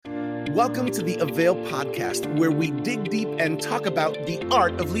Welcome to the AVAIL podcast, where we dig deep and talk about the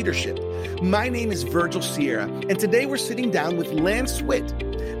art of leadership. My name is Virgil Sierra, and today we're sitting down with Lance Witt.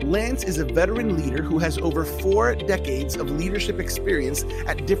 Lance is a veteran leader who has over 4 decades of leadership experience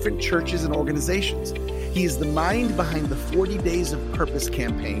at different churches and organizations. He is the mind behind the 40 Days of Purpose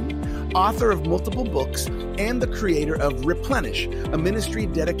campaign, author of multiple books, and the creator of Replenish, a ministry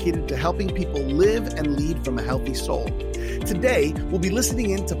dedicated to helping people live and lead from a healthy soul. Today, we'll be listening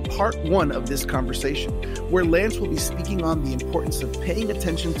in to part 1 of this conversation, where Lance will be speaking on the importance of paying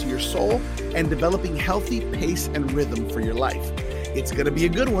attention to your soul and developing healthy pace and rhythm for your life. It's going to be a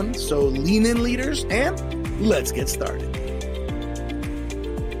good one, so lean in, leaders, and let's get started.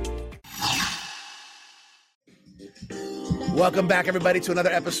 Welcome back, everybody, to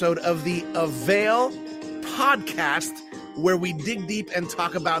another episode of the AVAIL podcast, where we dig deep and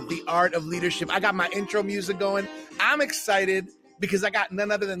talk about the art of leadership. I got my intro music going. I'm excited because I got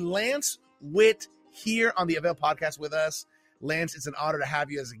none other than Lance Witt here on the AVAIL podcast with us. Lance, it's an honor to have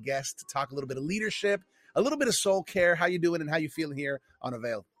you as a guest to talk a little bit of leadership, a little bit of soul care. How you doing and how you feeling here on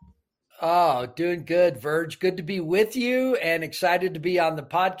AVAIL? Oh, doing good, Verge. Good to be with you and excited to be on the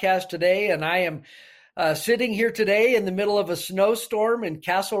podcast today. And I am sitting here today in the middle of a snowstorm in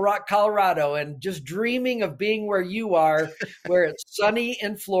Castle Rock, Colorado, and just dreaming of being where you are, where it's sunny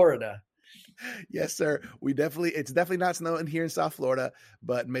in Florida. Yes, sir. It's definitely not snowing here in South Florida,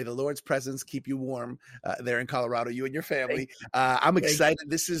 but may the Lord's presence keep you warm there in Colorado, you and your family. I'm excited.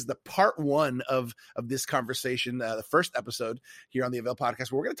 This is the part 1 of this conversation, the first episode here on the AVAIL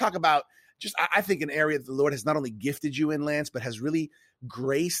podcast, where we're going to talk about just, I think, an area that the Lord has not only gifted you in, Lance, but has really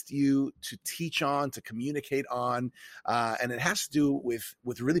graced you to teach on, to communicate on, and it has to do with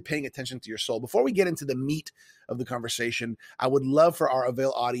really paying attention to your soul. Before we get into the meat of the conversation, I would love for our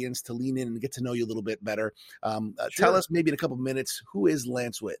AVAIL audience to lean in and get to know you a little bit better. Sure. Tell us maybe in a couple of minutes, who is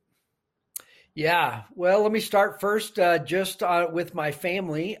Lance Witt? Yeah, well, let me start first with my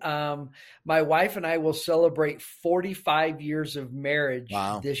family. My wife and I will celebrate 45 years of marriage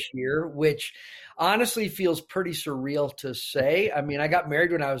this year, which honestly feels pretty surreal to say. I mean, I got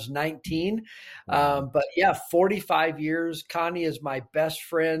married when I was 19, but yeah, 45 years. Connie is my best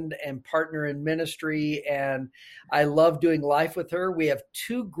friend and partner in ministry, and I love doing life with her. We have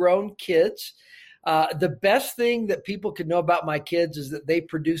 2 grown kids. The best thing that people could know about my kids is that they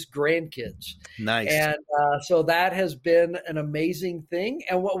produce grandkids. Nice. And so that has been an amazing thing.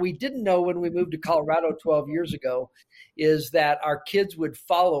 And what we didn't know when we moved to Colorado 12 years ago is that our kids would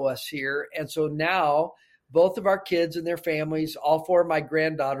follow us here. And so now both of our kids and their families, all 4 of my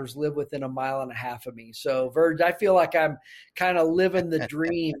granddaughters live within 1.5 miles of me. So Verge, I feel like I'm kind of living the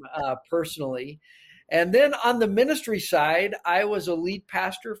dream personally. And then on the ministry side, I was a lead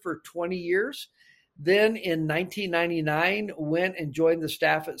pastor for 20 years. Then in 1999, went and joined the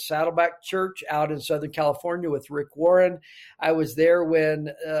staff at Saddleback Church out in Southern California with Rick Warren. I was there when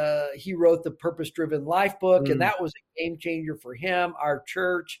he wrote the Purpose Driven Life book, and that was a game changer for him, our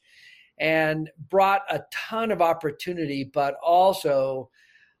church, and brought a ton of opportunity, but also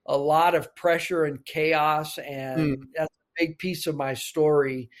a lot of pressure and chaos. And that's a big piece of my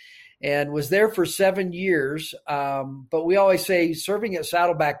story. And was there for 7 years. But we always say serving at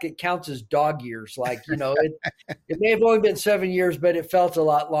Saddleback, it counts as dog years. Like, it may have only been 7 years, but it felt a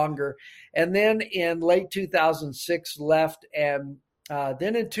lot longer. And then in late 2006 left. And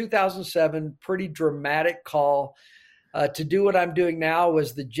then in 2007, pretty dramatic call to do what I'm doing now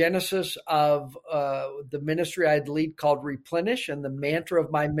was the genesis of the ministry I'd lead called Replenish. And the mantra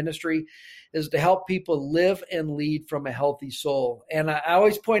of my ministry is to help people live and lead from a healthy soul. And I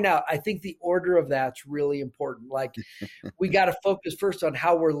always point out, I think the order of that's really important. Like we got to focus first on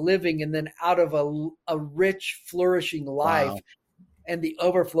how we're living, and then out of a rich, flourishing life and the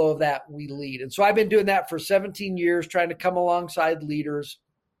overflow of that we lead. And so I've been doing that for 17 years, trying to come alongside leaders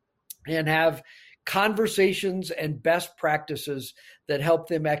and have conversations and best practices that help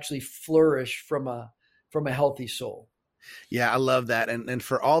them actually flourish from a healthy soul. Yeah, I love that. And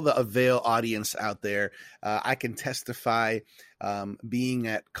for all the AVAIL audience out there, I can testify being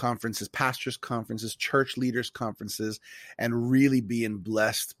at conferences, pastors' conferences, church leaders' conferences, and really being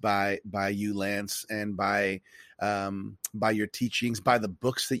blessed by you, Lance, and by your teachings, by the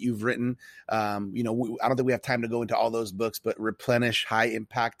books that you've written. I don't think we have time to go into all those books, but Replenish, high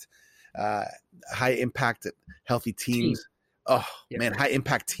impact, healthy teams. High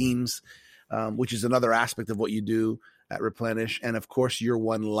impact teams, which is another aspect of what you do at Replenish. And of course, Your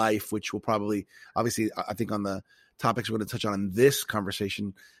One Life, which will probably, obviously, I think on the topics we're going to touch on in this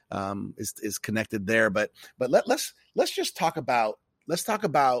conversation is connected there. But let's just talk about,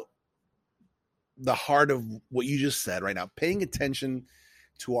 the heart of what you just said right now, paying attention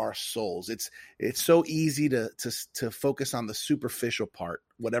to our souls. It's so easy to focus on the superficial part,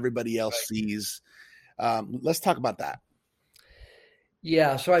 what everybody else sees. Let's talk about that.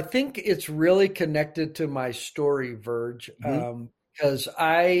 Yeah, so I think it's really connected to my story, Verge, because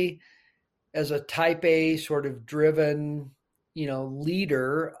I, as a type A sort of driven,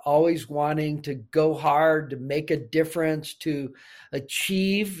 leader, always wanting to go hard, to make a difference, to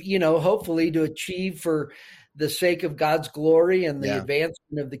achieve, hopefully to achieve for the sake of God's glory and the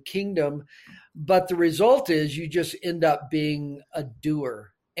advancement of the kingdom. But the result is you just end up being a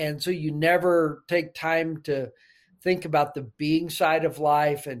doer. And so you never take time to think about the being side of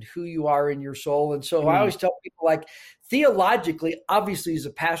life and who you are in your soul. And so I always tell people, like, theologically, obviously as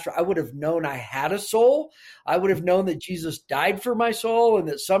a pastor, I would have known I had a soul. I would have known that Jesus died for my soul and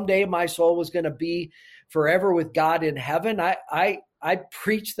that someday my soul was going to be forever with God in heaven. I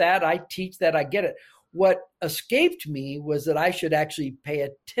preach that. I teach that. I get it. What escaped me was that I should actually pay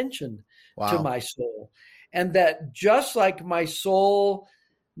attention to my soul, and that just like my soul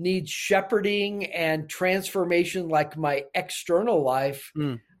needs shepherding and transformation like my external life,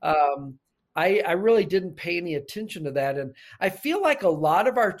 I really didn't pay any attention to that. And I feel like a lot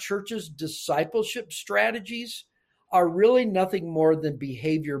of our church's discipleship strategies are really nothing more than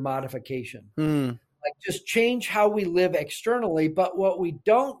behavior modification. Like, just change how we live externally. But what we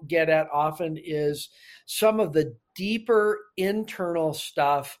don't get at often is some of the deeper internal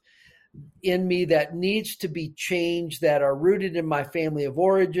stuff in me that needs to be changed, that are rooted in my family of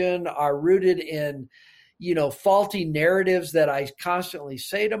origin, are rooted in, faulty narratives that I constantly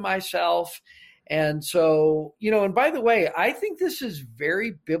say to myself. And so, and by the way, I think this is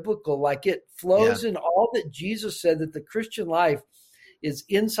very biblical. Like, it flows in all that Jesus said, that the Christian life is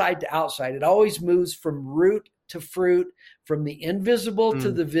inside to outside. It always moves from root to fruit, from the invisible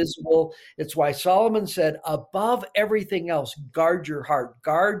to the visible. It's why Solomon said, above everything else, guard your heart,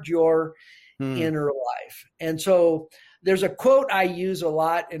 guard your inner life. And so there's a quote I use a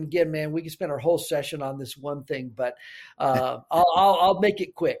lot. And again, man, we can spend our whole session on this one thing, but I'll make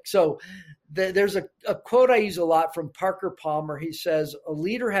it quick. So there's a quote I use a lot from Parker Palmer. He says, a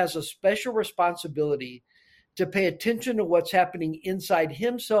leader has a special responsibility to pay attention to what's happening inside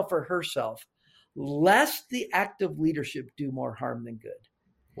himself or herself, lest the act of leadership do more harm than good.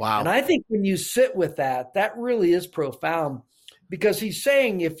 Wow. And I think when you sit with that, that really is profound, because he's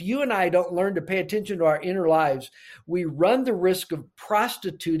saying if you and I don't learn to pay attention to our inner lives, we run the risk of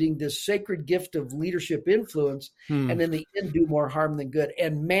prostituting this sacred gift of leadership influence and in the end do more harm than good.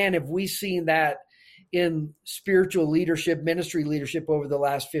 And man, have we seen that in spiritual leadership, ministry leadership over the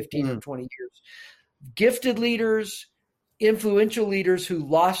last 15 or 20 years. Gifted leaders, influential leaders who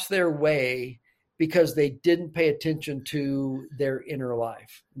lost their way because they didn't pay attention to their inner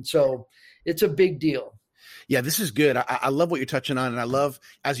life. And so it's a big deal. Yeah, this is good. I love what you're touching on. And I love,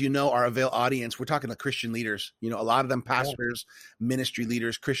 as you know, our AVAIL audience, we're talking to Christian leaders, a lot of them pastors, ministry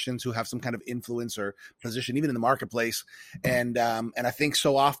leaders, Christians who have some kind of influence or position, even in the marketplace. And I think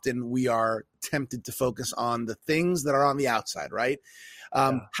so often we are tempted to focus on the things that are on the outside, right?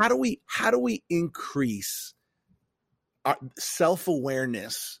 How do we increase our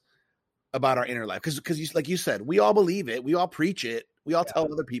self-awareness about our inner life? Because like you said, we all believe it. We all preach it. We all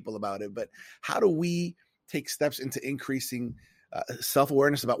tell other people about it. But how do we take steps into increasing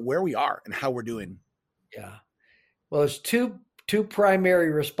self-awareness about where we are and how we're doing? Yeah. Well, there's two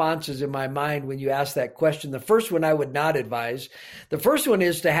primary responses in my mind when you ask that question. The first one I would not advise. The first one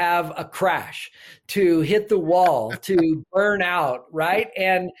is to have a crash, to hit the wall, to burn out, right?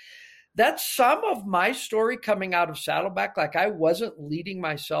 And that's some of my story coming out of Saddleback. Like, I wasn't leading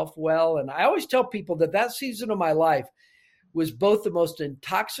myself well. And I always tell people that season of my life was both the most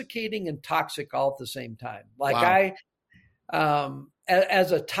intoxicating and toxic all at the same time. Like, wow.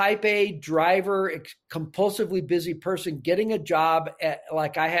 As a type A driver, compulsively busy person, getting a job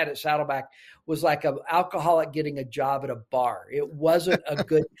like I had at Saddleback was like an alcoholic getting a job at a bar. It wasn't a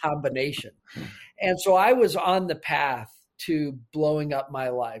good combination. And so I was on the path to blowing up my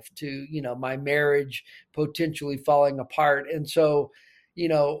life, to, my marriage potentially falling apart. And so,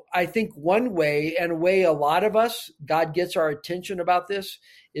 I think one way, and a way a lot of us, God gets our attention about this,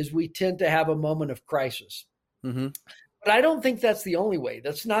 is we tend to have a moment of crisis. Mm-hmm. But I don't think that's the only way.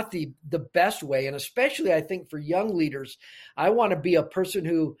 That's not the best way. And especially, I think, for young leaders, I want to be a person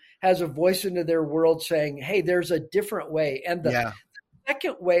who has a voice into their world saying, hey, there's a different way. And the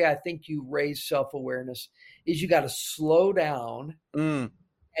second way I think you raise self-awareness is you got to slow down and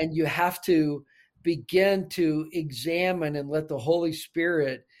you have to begin to examine and let the Holy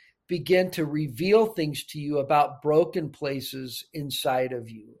Spirit begin to reveal things to you about broken places inside of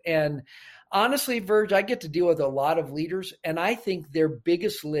you. And honestly, Verge, I get to deal with a lot of leaders, and I think their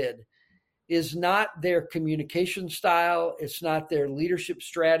biggest lid is not their communication style. It's not their leadership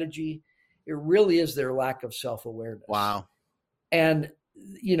strategy. It really is their lack of self-awareness. Wow. And,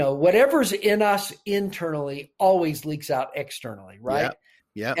 whatever's in us internally always leaks out externally, right?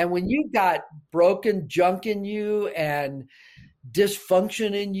 Yeah. And when you've got broken junk in you and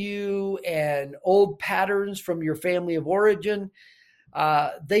dysfunction in you and old patterns from your family of origin,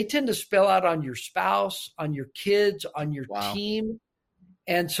 they tend to spill out on your spouse, on your kids, on your team.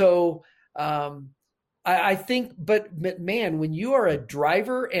 And so I think, but man, when you are a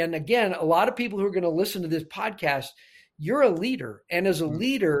driver, and again, a lot of people who are going to listen to this podcast, you're a leader. And as a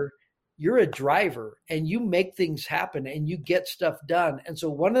leader, you're a driver and you make things happen and you get stuff done. And so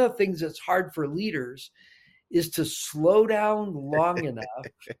one of the things that's hard for leaders is to slow down long enough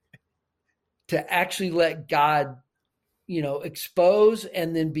to actually let God, expose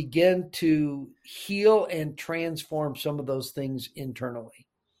and then begin to heal and transform some of those things internally.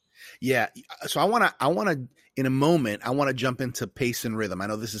 Yeah. So I want to, in a moment, I want to jump into pace and rhythm. I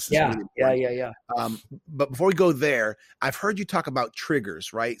know this is really important. Yeah. But before we go there, I've heard you talk about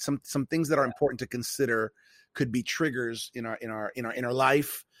triggers, right? Some things that are important to consider could be triggers in our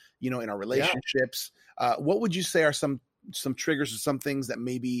life, in our relationships. What would you say are some triggers or some things that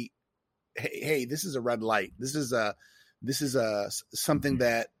maybe, hey, this is a red light. This is something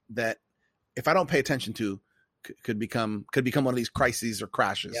that if I don't pay attention to, could become one of these crises or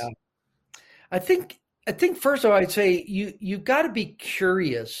crashes. Yeah. I think first of all, I'd say you've got to be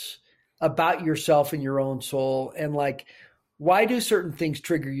curious about yourself and your own soul. And like, why do certain things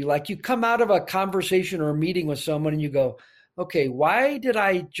trigger you? Like you come out of a conversation or a meeting with someone and you go, okay, why did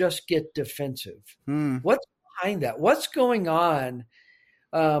I just get defensive? What's behind that? What's going on?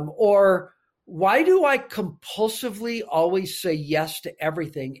 Or why do I compulsively always say yes to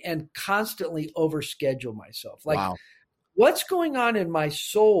everything and constantly overschedule myself? Like, what's going on in my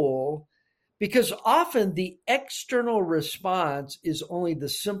soul? Because often the external response is only the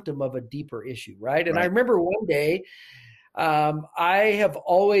symptom of a deeper issue, right? And I remember one day, I have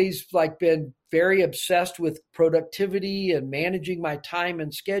always been very obsessed with productivity and managing my time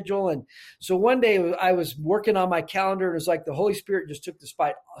and schedule. And so one day I was working on my calendar and it was like the Holy Spirit just took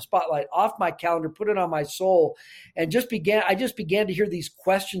the spotlight off my calendar, put it on my soul, and I just began to hear these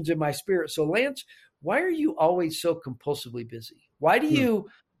questions in my spirit. So Lance, why are you always so compulsively busy? Why do you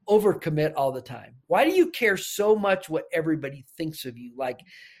overcommit all the time? Why do you care so much what everybody thinks of you? Like,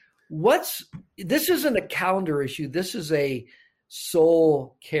 this isn't a calendar issue. This is a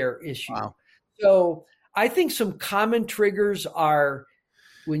soul care issue. Wow. So I think some common triggers are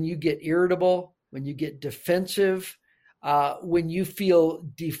when you get irritable, when you get defensive, when you feel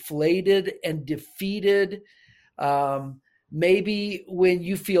deflated and defeated, maybe when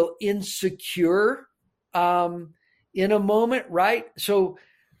you feel insecure in a moment, right? So,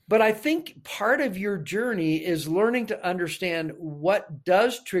 but I think part of your journey is learning to understand what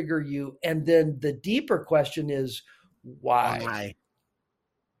does trigger you. And then the deeper question is why?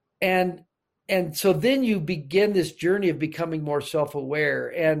 And so then you begin this journey of becoming more self-aware.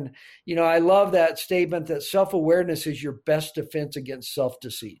 And, I love that statement that self-awareness is your best defense against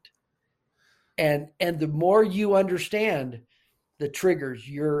self-deceit. And the more you understand the triggers,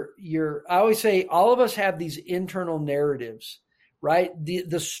 I always say all of us have these internal narratives, right?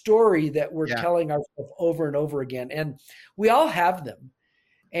 The story that we're telling ourselves over and over again. And we all have them.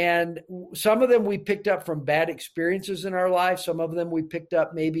 And some of them we picked up from bad experiences in our life. Some of them we picked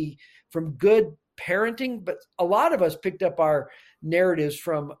up maybe from good parenting, but a lot of us picked up our narratives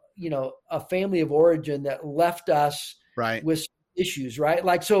from, a family of origin that left us with issues, right?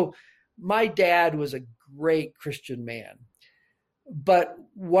 Like, so my dad was a great Christian man, but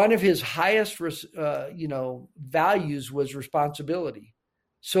one of his highest, values was responsibility.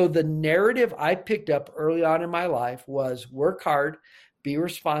 So the narrative I picked up early on in my life was work hard, be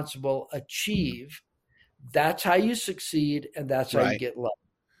responsible, achieve. That's how you succeed, and that's how you get love.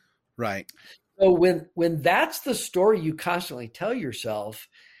 Right. So when that's the story you constantly tell yourself,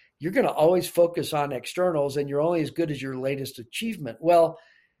 you're going to always focus on externals, and you're only as good as your latest achievement. Well,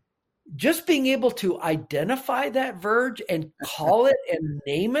 just being able to identify that verge and call it and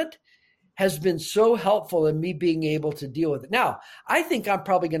name it has been so helpful in me being able to deal with it. Now, I think I'm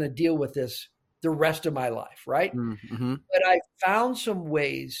probably going to deal with this the rest of my life, right? Mm-hmm. But I found some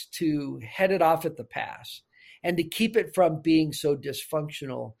ways to head it off at the pass and to keep it from being so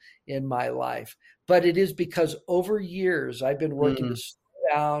dysfunctional in my life. But it is because over years, I've been working to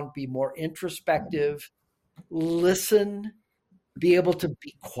slow down, be more introspective, listen, be able to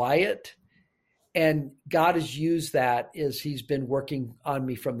be quiet. And God has used that as he's been working on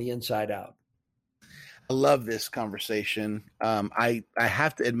me from the inside out. I love this conversation. I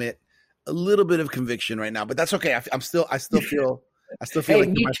have to admit a little bit of conviction right now, but that's okay. I still feel Hey, like you're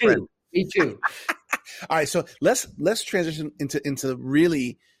me my friend. too. Me too. All right, so let's transition into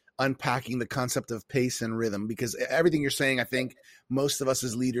really unpacking the concept of pace and rhythm, because everything you're saying, I think most of us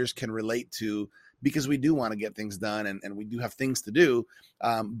as leaders can relate to, because we do want to get things done and we do have things to do,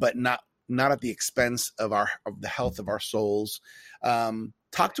 but not at the expense of the health of our souls.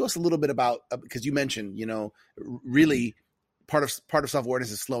 Talk to us a little bit about, because you mentioned, really part of self-awareness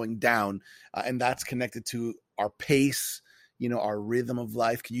is slowing down, and that's connected to our pace, our rhythm of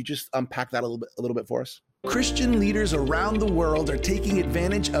life. Can you just unpack that a little bit for us? Christian leaders around the world are taking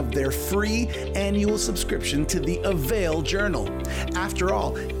advantage of their free annual subscription to the AVAIL Journal. After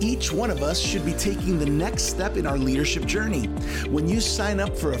all, each one of us should be taking the next step in our leadership journey. When you sign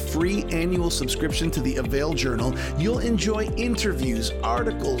up for a free annual subscription to the AVAIL Journal, you'll enjoy interviews,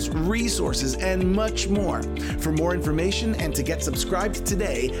 articles, resources, and much more. For more information and to get subscribed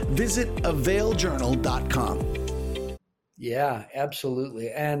today, visit availjournal.com. Yeah, absolutely.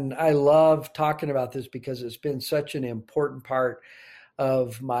 And I love talking about this because it's been such an important part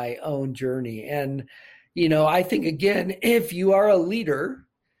of my own journey. And, I think, again, if you are a leader,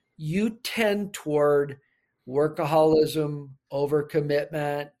 you tend toward workaholism,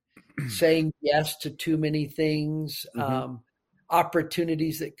 overcommitment, saying yes to too many things,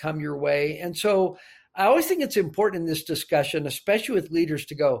 opportunities that come your way. And so I always think it's important in this discussion, especially with leaders,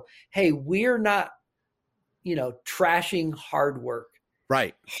 to go, hey, we're not trashing hard work.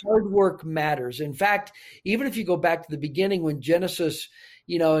 Right. Hard work matters. In fact, even if you go back to the beginning when Genesis,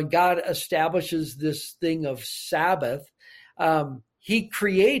 and God establishes this thing of Sabbath, he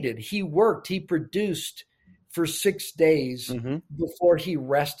created, he worked, he produced for 6 days before he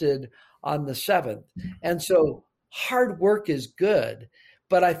rested on the seventh. And so hard work is good.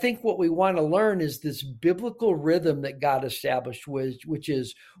 But I think what we want to learn is this biblical rhythm that God established, which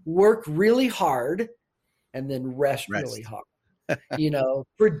is work really hard and then rest really hard,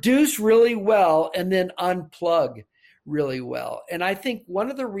 produce really well and then unplug really well. And I think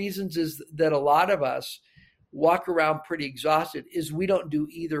one of the reasons is that a lot of us walk around pretty exhausted is we don't do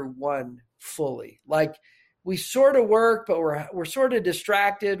either one fully. Like we sort of work, but we're sort of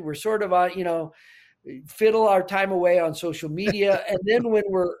distracted. We're sort of, fiddle our time away on social media. And then when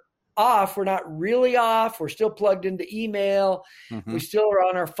we're off, we're not really off. We're still plugged into email. We still are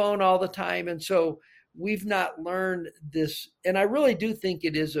on our phone all the time. And so we've not learned this. And I really do think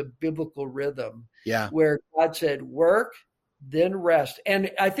it is a biblical rhythm where God said, work, then rest.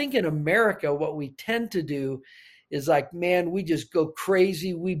 And I think in America, what we tend to do is like, man, we just go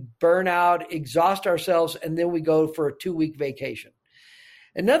crazy. We burn out, exhaust ourselves, and then we go for a 2-week vacation.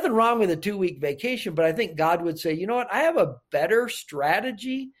 And nothing wrong with a 2-week vacation, but I think God would say, you know what? I have a better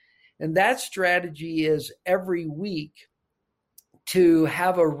strategy. And that strategy is every week to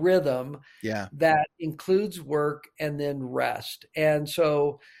have a rhythm that includes work and then rest. And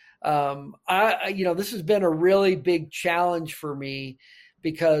so, this has been a really big challenge for me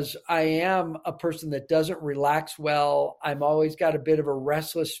because I am a person that doesn't relax well. I'm always got a bit of a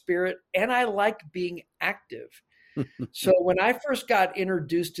restless spirit and I like being active. So when I first got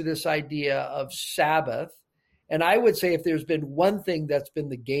introduced to this idea of Sabbath, and I would say if there's been one thing that's been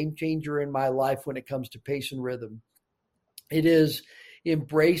the game changer in my life when it comes to pace and rhythm, it is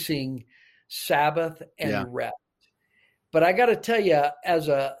embracing Sabbath and rest. But I got to tell you, as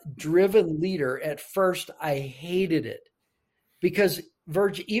a driven leader, at first I hated it because,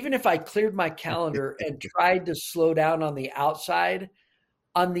 Virg, even if I cleared my calendar and tried to slow down on the outside,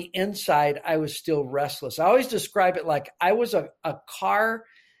 on the inside, I was still restless. I always describe it like I was a car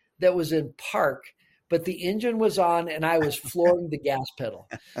that was in park, but the engine was on and I was flooring the gas pedal.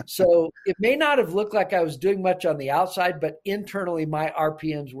 So it may not have looked like I was doing much on the outside, but internally my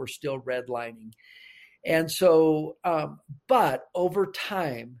RPMs were still redlining. And so, but over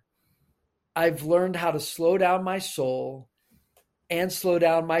time, I've learned how to slow down my soul and slow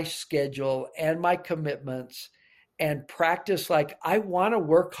down my schedule and my commitments and practice. Like I want to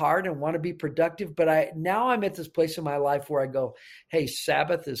work hard and want to be productive, but now I'm at this place in my life where I go, hey,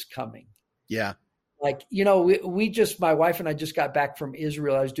 Sabbath is coming. Yeah. Like, my wife and I just got back from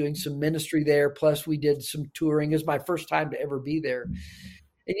Israel. I was doing some ministry there. Plus we did some touring. It was my first time to ever be there.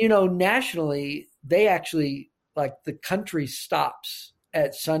 And, nationally, they actually, like the country stops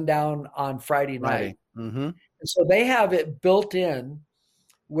at sundown on Friday night. And so they have it built in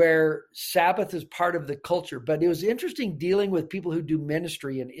where Sabbath is part of the culture. But it was interesting dealing with people who do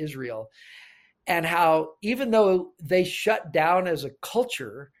ministry in Israel and how even though they shut down as a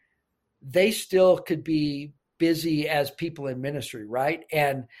culture, they still could be busy as people in ministry, right?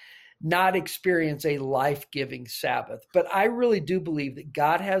 And not experience a life-giving Sabbath. But I really do believe that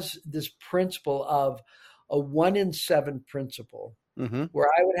God has this principle of a 1 in 7 principle, where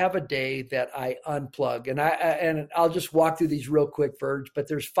I would have a day that I unplug. And I'll just walk through these real quick, Verge, but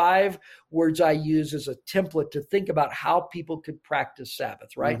there's 5 words I use as a template to think about how people could practice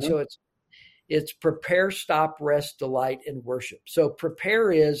Sabbath, right? So it's prepare, stop, rest, delight, and worship. So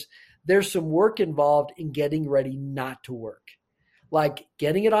prepare is there's some work involved in getting ready not to work, like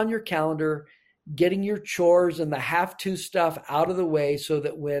getting it on your calendar, getting your chores and the have-to stuff out of the way so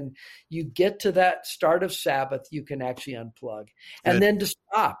that when you get to that start of Sabbath, you can actually unplug. Good. And then to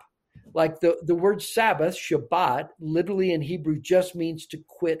stop. Like the word Sabbath, Shabbat, literally in Hebrew just means to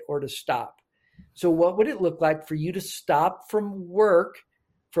quit or to stop. So what would it look like for you to stop from work,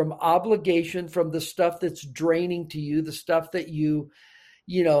 from obligation, from the stuff that's draining to you, the stuff that you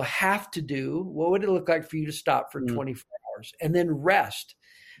have to do? What would it look like for you to stop for 24 hours and then rest?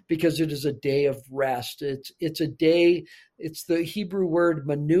 Because it is a day of rest. It's a day, it's the Hebrew word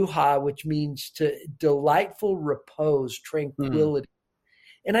manuha, which means to delightful repose, tranquility.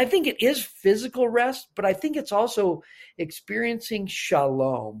 And I think it is physical rest, but I think it's also experiencing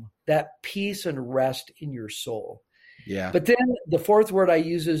shalom, that peace and rest in your soul. Yeah. But then the 4th word I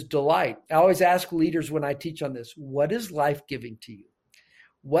use is delight. I always ask leaders when I teach on this, what is life-giving to you?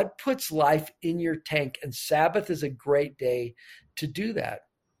 What puts life in your tank? And Sabbath is a great day to do that.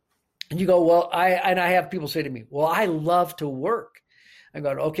 And you go, well, I have people say to me, well, I love to work. I'm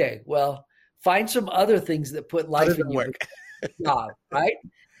going, okay, well, find some other things that put life in your job, right?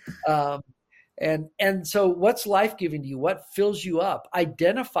 And so what's life giving to you? What fills you up?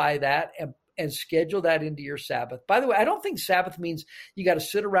 Identify that and schedule that into your Sabbath. By the way, I don't think Sabbath means you got to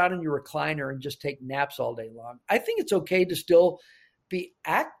sit around in your recliner and just take naps all day long. I think it's okay to still be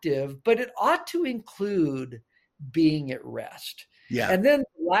active, but it ought to include being at rest. Yeah. And then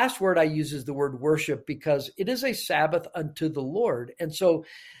the last word I use is the word worship, because it is a Sabbath unto the Lord. And so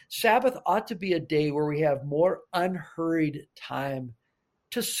Sabbath ought to be a day where we have more unhurried time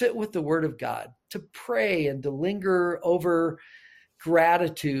to sit with the Word of God, to pray and to linger over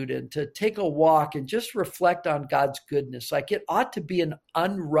gratitude and to take a walk and just reflect on God's goodness. Like it ought to be an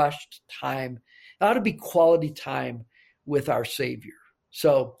unrushed time. It ought to be quality time with our Savior.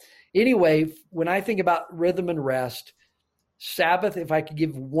 So anyway, when I think about rhythm and rest, Sabbath, if I could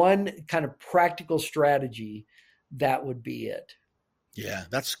give one kind of practical strategy, that would be it. Yeah,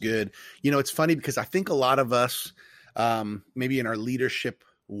 that's good. It's funny because I think a lot of us, maybe in our leadership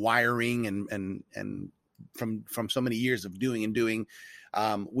wiring and from so many years of doing,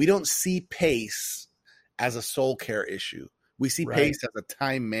 we don't see pace as a soul care issue. We see pace as a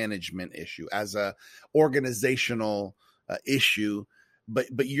time management issue, as a organizational issue.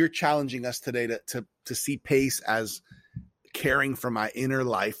 But you're challenging us today to see pace as caring for my inner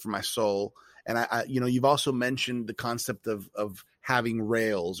life, for my soul. And I you've also mentioned the concept of having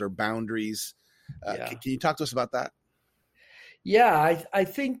rails or boundaries. Can you talk to us about that? Yeah, I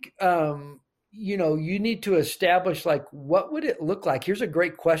think, you need to establish, like, what would it look like? Here's a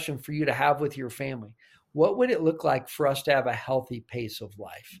great question for you to have with your family. What would it look like for us to have a healthy pace of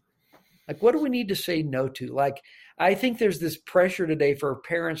life? Like, what do we need to say no to? Like, I think there's this pressure today for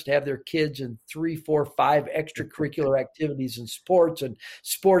parents to have their kids in 3, 4, 5 extracurricular activities and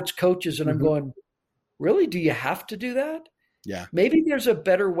sports coaches. And I'm going, really? Do you have to do that? Yeah. Maybe there's a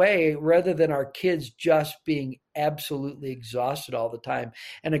better way rather than our kids just being absolutely exhausted all the time.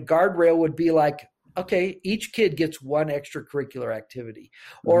 And a guardrail would be like, okay, each kid gets one extracurricular activity.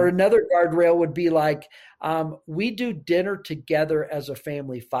 Or another guardrail would be like, we do dinner together as a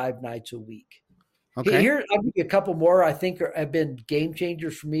family 5 nights a week. Okay. Here, I'll give you a couple more I think have been game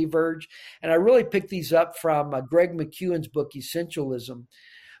changers for me, Verge. And I really picked these up from Greg McKeown's book, Essentialism.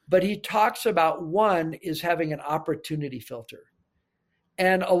 But he talks about one is having an opportunity filter.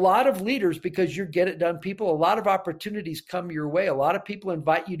 And a lot of leaders, because you get it done people, a lot of opportunities come your way. A lot of people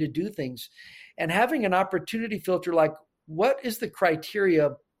invite you to do things. And having an opportunity filter, like, what is the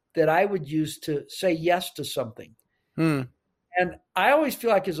criteria that I would use to say yes to something? And I always feel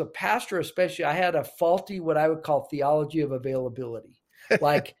like as a pastor, especially, I had a faulty, what I would call theology of availability.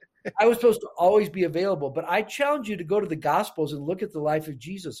 Like I was supposed to always be available, but I challenge you to go to the Gospels and look at the life of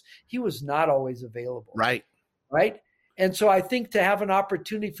Jesus. He was not always available. Right. And so I think to have an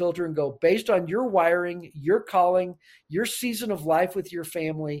opportunity filter and go based on your wiring, your calling, your season of life with your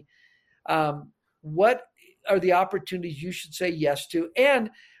family, what are the opportunities you should say yes to?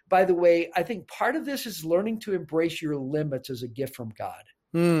 And by the way, I think part of this is learning to embrace your limits as a gift from God.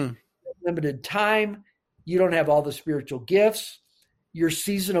 Limited time. You don't have all the spiritual gifts. Your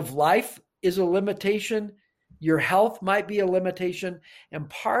season of life is a limitation. Your health might be a limitation. And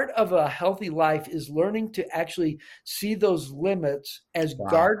part of a healthy life is learning to actually see those limits as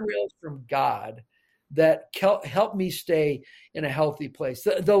guardrails from God that help me stay in a healthy place.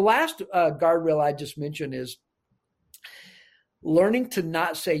 The last guardrail I just mentioned is learning to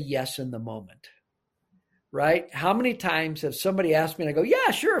not say yes in the moment, right? How many times have somebody asked me and I go,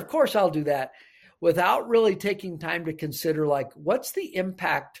 yeah, sure, of course I'll do that, without really taking time to consider, like, what's the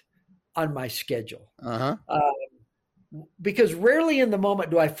impact on my schedule? Because rarely in the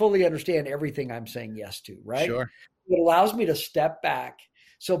moment do I fully understand everything I'm saying yes to, right? Sure. It allows me to step back.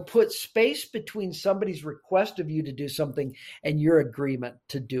 So put space between somebody's request of you to do something and your agreement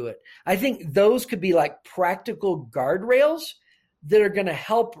to do it. I think those could be like practical guardrails that are going to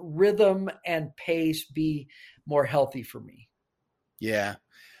help rhythm and pace be more healthy for me. Yeah.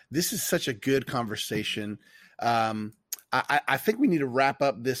 This is such a good conversation. I think we need to wrap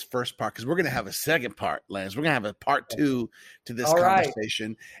up this first part because we're going to have a second part, Lance. We're going to have a part 2 to this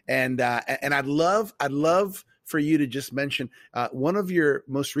conversation. Right. And I'd love for you to just mention one of your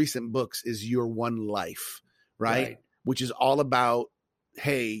most recent books is Your One Life, right? Which is all about,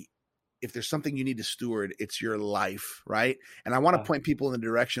 hey, if there's something you need to steward, it's your life, right? And I want to point people in the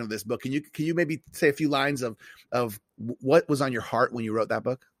direction of this book. Can you maybe say a few lines of what was on your heart when you wrote that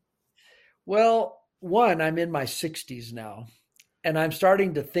book? Well, one, I'm in my 60s now, and I'm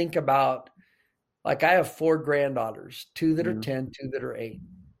starting to think about, like, I have 4 granddaughters, 2 that are 10, 2 that are 8.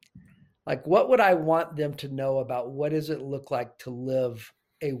 Like, what would I want them to know about what does it look like to live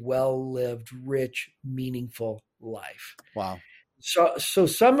a well-lived, rich, meaningful life? Wow. So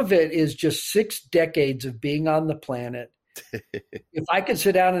some of it is just 6 decades of being on the planet. If I could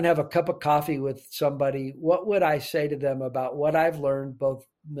sit down and have a cup of coffee with somebody, what would I say to them about what I've learned, both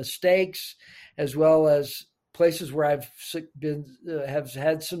mistakes as well as places where I've have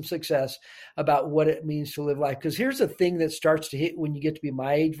had some success, about what it means to live life? Because here's the thing that starts to hit when you get to be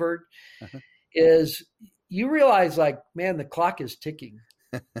my age, Vert, is you realize, like, man, the clock is ticking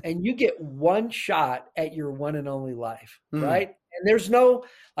and you get one shot at your one and only life, right? And there's no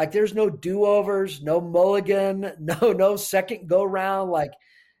do-overs, no mulligan, no second go round. Like,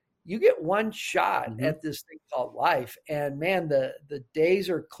 you get one shot at this thing called life. And man, the days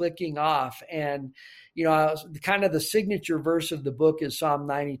are clicking off. And, kind of the signature verse of the book is Psalm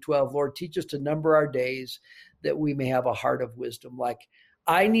 90:12. Lord, teach us to number our days that we may have a heart of wisdom. Like,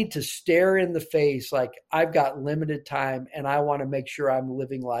 I need to stare in the face, like, I've got limited time and I want to make sure I'm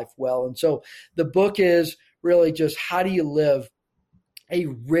living life well. And so the book is really just, how do you live a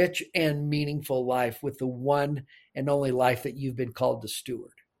rich and meaningful life with the one and only life that you've been called to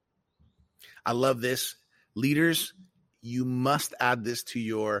steward? I love this. Leaders, you must add this to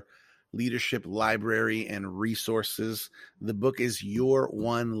your leadership library and resources. The book is Your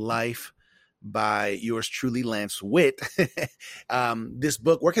One Life by yours truly, Lance Witt. This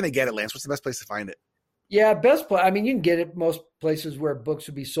book, where can they get it, Lance? What's the best place to find it? Yeah, best place. I mean, you can get it most places where books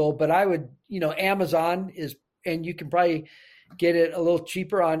would be sold, but I would, Amazon is, and you can probably get it a little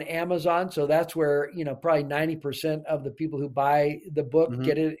cheaper on Amazon. So that's where, probably 90% of the people who buy the book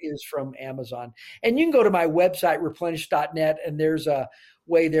get it is from Amazon. And you can go to my website, replenish.net, and there's a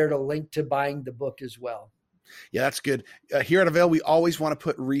way there to link to buying the book as well. Yeah, that's good. Here at AVAIL, we always want to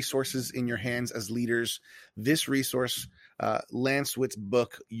put resources in your hands as leaders. This resource, Lance Witt's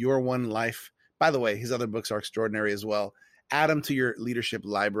book, Your One Life. By the way, his other books are extraordinary as well. Add them to your leadership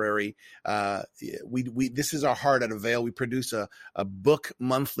library. This is our heart at AVAIL. We produce a book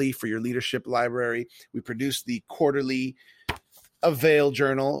monthly for your leadership library. We produce the quarterly AVAIL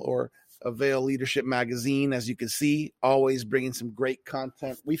Journal, or AVAIL Leadership Magazine, as you can see, always bringing some great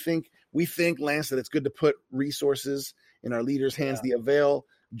content. We think, Lance, that it's good to put resources in our leaders' hands. The AVAIL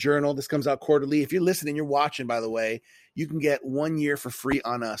Journal, this comes out quarterly. If you're listening, you're watching, by the way, you can get 1 year for free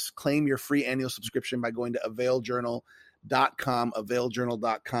on us. Claim your free annual subscription by going to availjournal.com.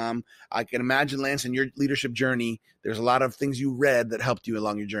 I can imagine, Lance, in your leadership journey, there's a lot of things you read that helped you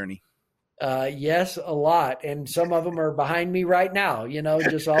along your journey. Yes, a lot. And some of them are behind me right now,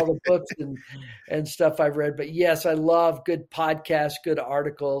 just all the books and stuff I've read. But yes, I love good podcasts, good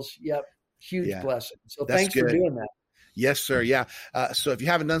articles. Yep. Huge blessing. So thanks for doing that. Yes, sir. Yeah. So if you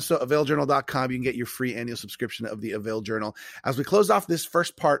haven't done so, availjournal.com, you can get your free annual subscription of the AVAIL Journal. As we close off this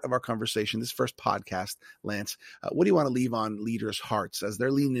first part of our conversation, this first podcast, Lance, what do you want to leave on leaders' hearts as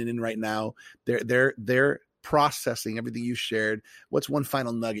they're leaning in right now? They're processing everything you shared. What's one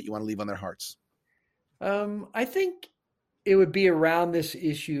final nugget you want to leave on their hearts? I think it would be around this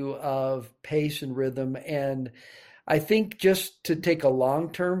issue of pace and rhythm. And I think just to take a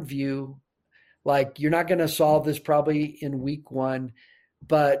long-term view, like, you're not going to solve this probably in week 1,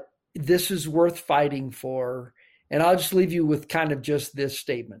 but this is worth fighting for. And I'll just leave you with kind of just this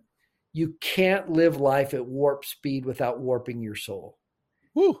statement. You can't live life at warp speed without warping your soul.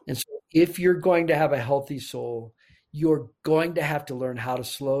 Woo. And so if you're going to have a healthy soul, you're going to have to learn how to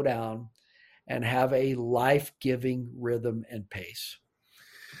slow down and have a life-giving rhythm and pace.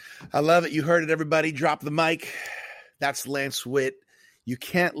 I love it. You heard it, everybody. Drop the mic. That's Lance Witt. You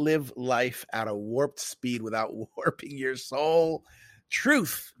can't live life at a warped speed without warping your soul.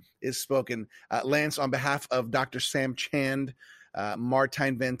 Truth is spoken. Lance, on behalf of Dr. Sam Chand,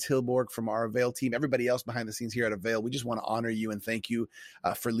 Martijn van Tilborg from our AVAIL team, everybody else behind the scenes here at AVAIL, we just want to honor you and thank you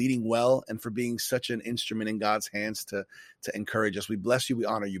for leading well and for being such an instrument in God's hands to encourage us. We bless you. We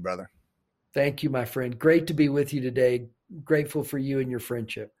honor you, brother. Thank you, my friend. Great to be with you today. Grateful for you and your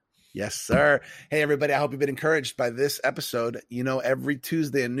friendship. Yes, sir. Hey, everybody, I hope you've been encouraged by this episode. You know, every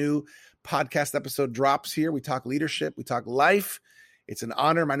Tuesday, a new podcast episode drops here. We talk leadership. We talk life. It's an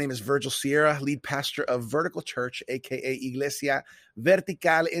honor. My name is Virgil Sierra, lead pastor of Vertical Church, a.k.a. Iglesia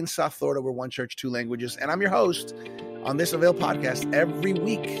Vertical in South Florida. We're one church, two languages. And I'm your host on this AVAIL podcast every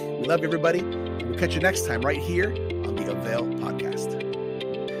week. We love you, everybody. We'll catch you next time right here on the AVAIL podcast.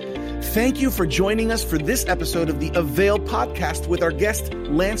 Thank you for joining us for this episode of the AVAIL podcast with our guest,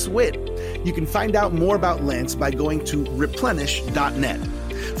 Lance Witt. You can find out more about Lance by going to replenish.net.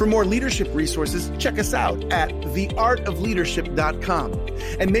 For more leadership resources, check us out at theartofleadership.com.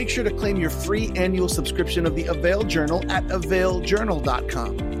 And make sure to claim your free annual subscription of the AVAIL Journal at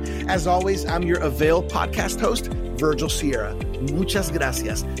availjournal.com. As always, I'm your AVAIL podcast host, Virgil Sierra. Muchas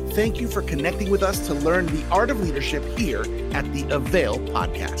gracias. Thank you for connecting with us to learn the art of leadership here at the AVAIL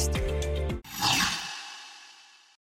podcast.